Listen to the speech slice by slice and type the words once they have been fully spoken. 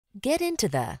Get into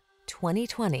the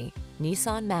 2020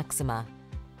 Nissan Maxima.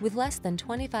 With less than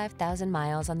 25,000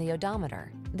 miles on the odometer,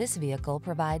 this vehicle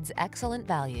provides excellent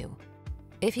value.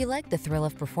 If you like the thrill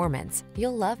of performance,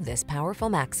 you'll love this powerful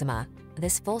Maxima.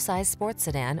 This full-size sports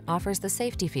sedan offers the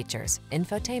safety features,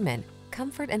 infotainment,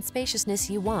 comfort and spaciousness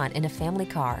you want in a family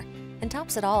car, and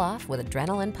tops it all off with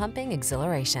adrenaline-pumping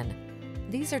exhilaration.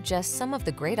 These are just some of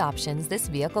the great options this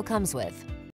vehicle comes with: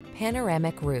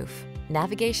 panoramic roof,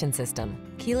 navigation system,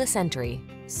 keyless entry,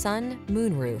 sun,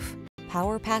 moon roof,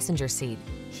 power passenger seat,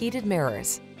 heated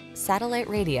mirrors, satellite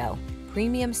radio,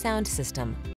 premium sound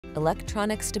system,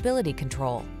 electronic stability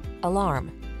control, alarm.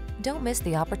 Don't miss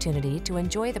the opportunity to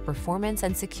enjoy the performance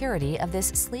and security of this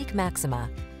sleek Maxima.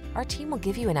 Our team will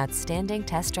give you an outstanding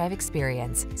test drive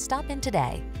experience. Stop in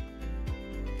today.